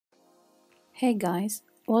Hey guys,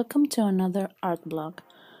 welcome to another art blog.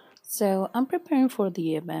 So I'm preparing for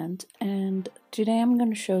the event and today I'm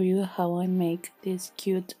going to show you how I make these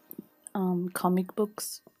cute comic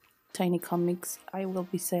books, tiny comics I will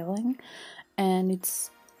be selling, and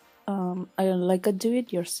it's like a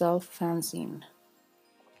do-it-yourself fanzine.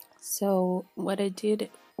 So what I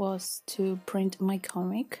did was to print my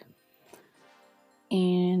comic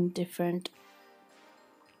in different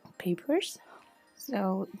papers.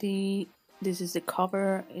 So this is the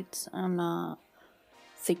cover. It's on a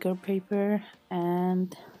thicker paper,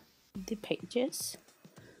 and the pages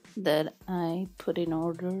that I put in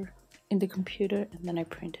order in the computer, and then I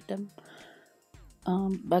printed them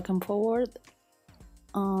back and forward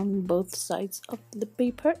on both sides of the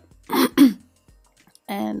paper.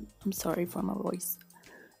 And I'm sorry for my voice.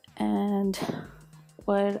 And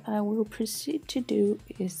what I will proceed to do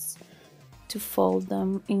is to fold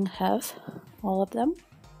them in half, all of them,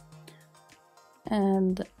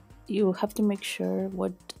 and you have to make sure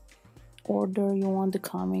what order you want the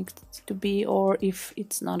comics to be, or if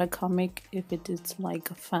it's not a comic, if it is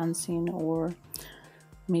like a fanzine, or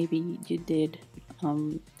maybe you did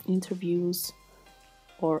interviews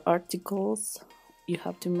or articles, you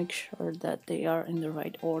have to make sure that they are in the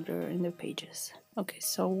right order in the pages. Okay,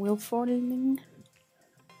 so we're folding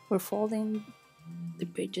the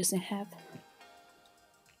pages in half.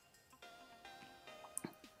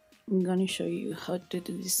 I'm gonna show you how to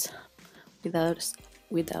do this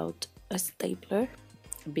without a stapler,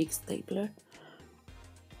 a big stapler,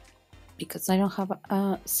 because I don't have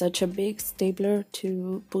such a big stapler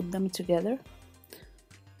to put them together.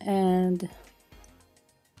 And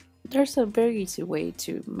there's a very easy way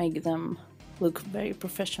to make them look very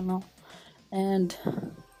professional and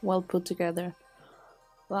well put together,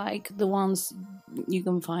 like the ones you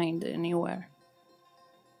can find anywhere,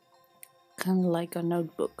 kind of like a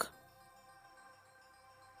notebook.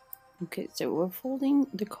 Okay, so we're folding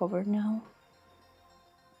the cover now,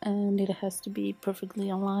 and it has to be perfectly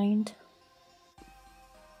aligned.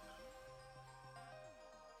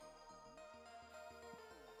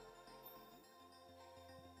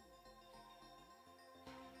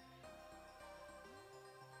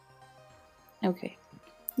 Okay,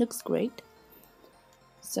 looks great.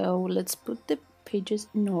 So let's put the pages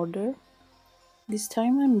in order. This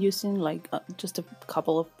time I'm using like just a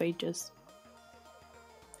couple of pages.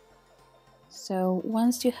 So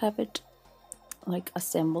once you have it like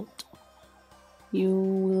assembled, you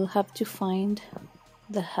will have to find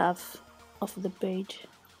the half of the page,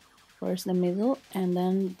 first the middle and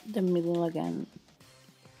then the middle again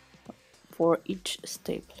for each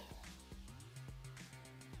stapler.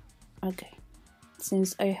 Okay,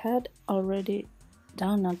 since I had already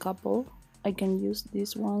done a couple, I can use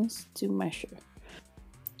these ones to measure.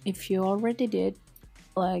 If you already did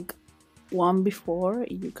like one before,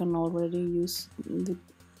 you can already use the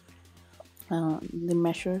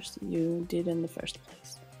measures you did in the first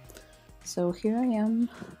place. So here I am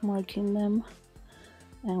marking them,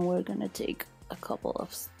 and we're gonna take a couple of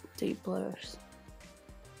staplers.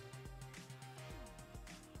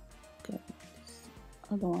 Okay, these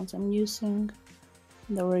are the ones I'm using,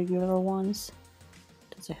 the regular ones.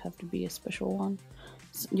 Does it have to be a special one?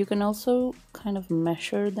 So you can also kind of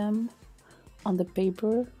measure them on the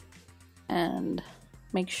paper and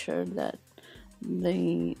make sure that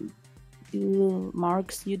the little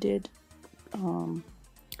marks you did are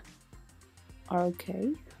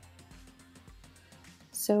okay.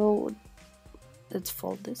 So let's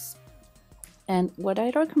fold this, and what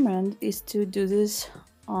I recommend is to do this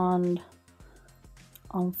on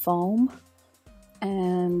foam,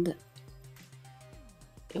 and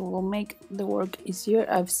it will make the work easier.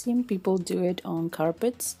 I've seen people do it on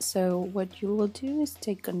carpets. So what you will do is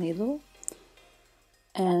take a needle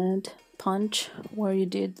and punch where you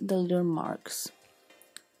did the little marks.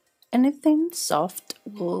 Anything soft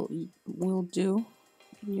will do.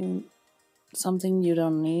 Something you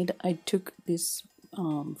don't need. I took this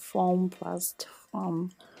foam plast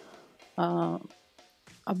from a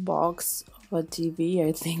box of a TV,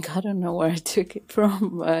 I think. I don't know where I took it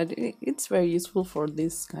from, but it's very useful for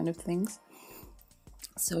these kind of things.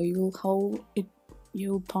 So you'll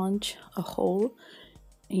punch a hole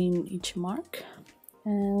in each mark,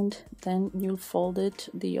 and then you'll fold it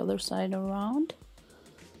the other side around.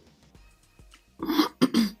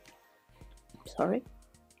 Sorry.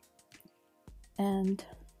 And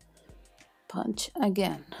punch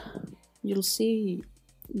again. You'll see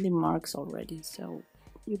the marks already, so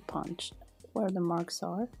you punch where the marks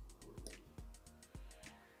are.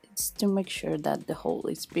 It's to make sure that the hole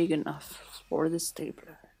is big enough for the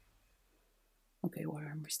stapler. Okay, where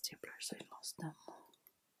are my staplers? I lost them.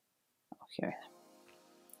 here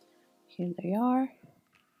they are.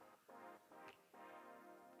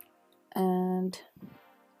 And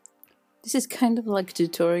this is kind of like a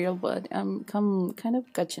tutorial, but I'm kind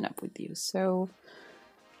of catching up with you. So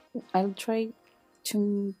I'll try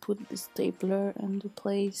to put the stapler into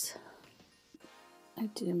place. I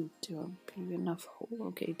didn't do a big enough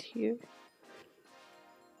hole gate here.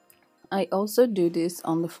 I also do this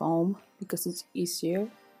on the foam because it's easier.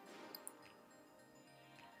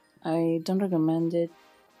 I don't recommend it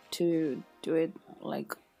to do it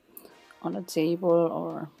like on a table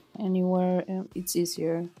or anywhere. It's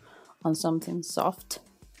easier on something soft,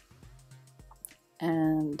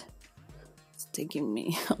 and it's taking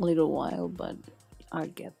me a little while, but I'll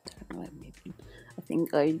get there. I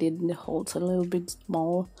think I did the holes a little bit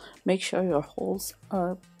small. Make sure your holes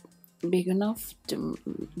are big enough to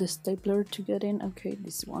the stapler to get in. Okay,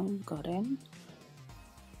 this one got in,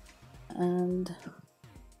 and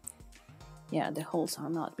yeah, the holes are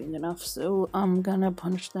not big enough, so I'm gonna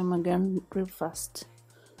punch them again real fast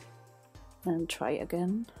and try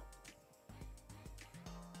again.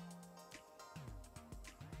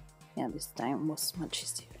 Yeah, this time was much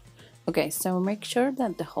easier. Okay, so make sure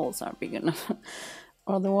that the holes are big enough.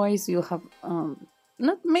 Otherwise you'll have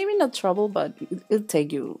maybe not trouble, but it'll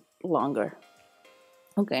take you longer.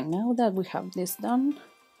 Okay, now that we have this done,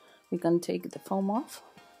 we can take the foam off,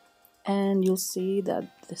 and you'll see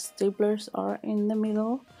that the staplers are in the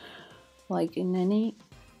middle, like in any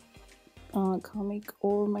comic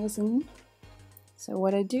or magazine. So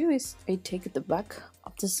what I do is I take the back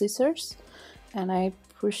of the scissors and I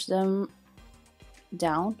push them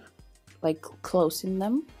down, like closing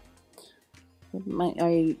them.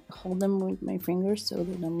 I hold them with my fingers so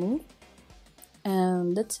they don't move,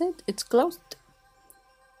 and that's it. It's closed.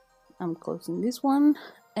 I'm closing this one,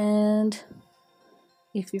 and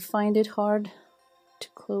if you find it hard to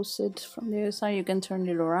close it from the other side, you can turn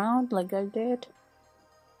it around like I did.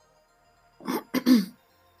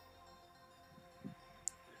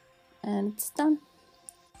 And it's done.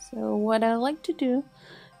 So what I like to do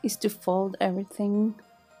is to fold everything,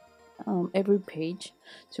 every page,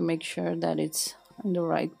 to make sure that it's in the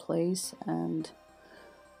right place and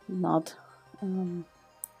not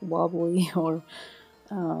wobbly or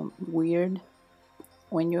weird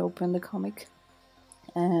when you open the comic.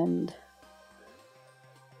 And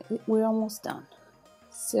we're almost done.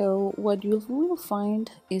 So what you will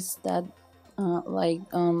find is that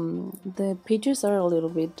the pages are a little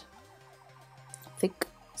bit thick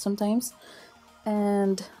sometimes,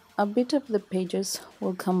 and a bit of the pages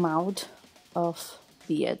will come out of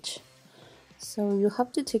the edge. So you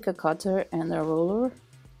have to take a cutter and a ruler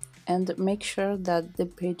and make sure that the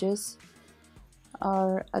pages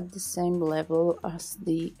are at the same level as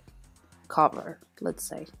the cover, let's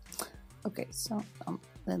say. Okay, so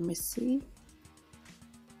let me see.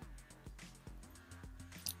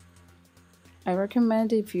 I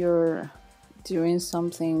recommend, if you're doing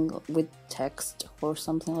something with text or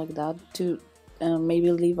something like that, to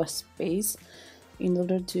maybe leave a space in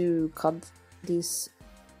order to cut these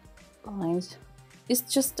lines. It's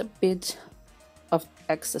just a bit of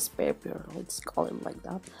excess paper, let's call it like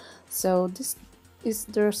that. So this is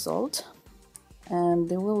the result, and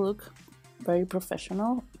they will look very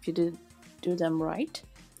professional if you do them right.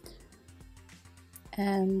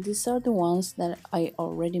 And these are the ones that I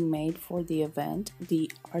already made for the event, the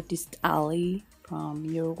Artist Alley from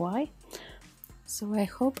Uruguay. So I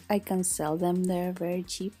hope I can sell them there very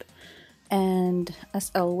cheap. And as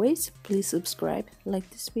always, please subscribe, like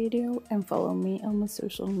this video, and follow me on my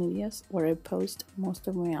social medias where I post most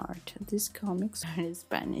of my art. These comics are in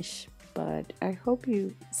Spanish, but I hope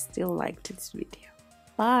you still liked this video.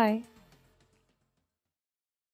 Bye!